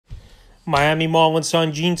Miami Marlins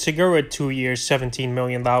signed Gene Segura, 2 years, $17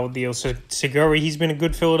 million deal. So Segura, he's been a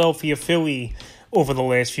good Philadelphia Philly over the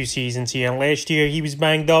last few seasons here. And last year, he was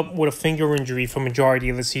banged up with a finger injury for majority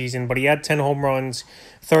of the season, but he had 10 home runs,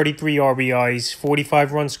 33 RBIs,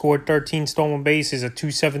 45 runs scored, 13 stolen bases, a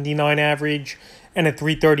 279 average, and a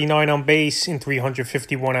 339 on base in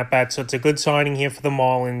 351 at-bats. So it's a good signing here for the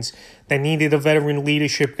Marlins. They needed a veteran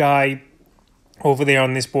leadership guy over there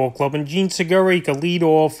on this ball club. And Gene Segura, he could lead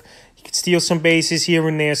off. He could steal some bases here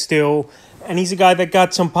and there still. And he's a guy that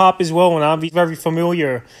got some pop as well. And I'm very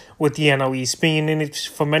familiar with the NL East, being in it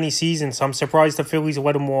for many seasons. I'm surprised the Phillies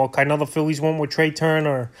let him walk. I know the Phillies went with Trey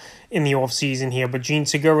Turner in the offseason here. But Gene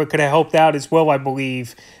Segura could have helped out as well, I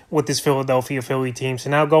believe, with this Philadelphia Philly team. So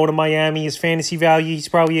now going to Miami, his fantasy value, he's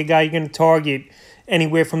probably a guy you're going to target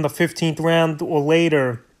anywhere from the 15th round or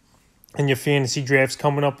later in your fantasy drafts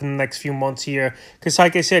coming up in the next few months here. Because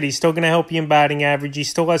like I said, he's still going to help you in batting average. He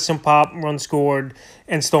still has some pop, runs scored,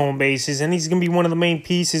 and stolen bases. And he's going to be one of the main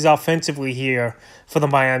pieces offensively here for the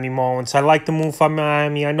Miami Marlins. I like the move from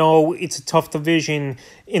Miami. I know it's a tough division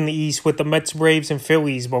in the East with the Mets, Braves, and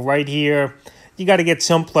Phillies. But right here, you got to get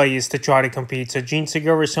some players to try to compete. So Gene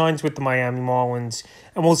Segura signs with the Miami Marlins.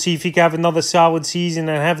 And we'll see if he can have another solid season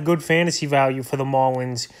and have good fantasy value for the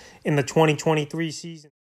Marlins in the 2023 season.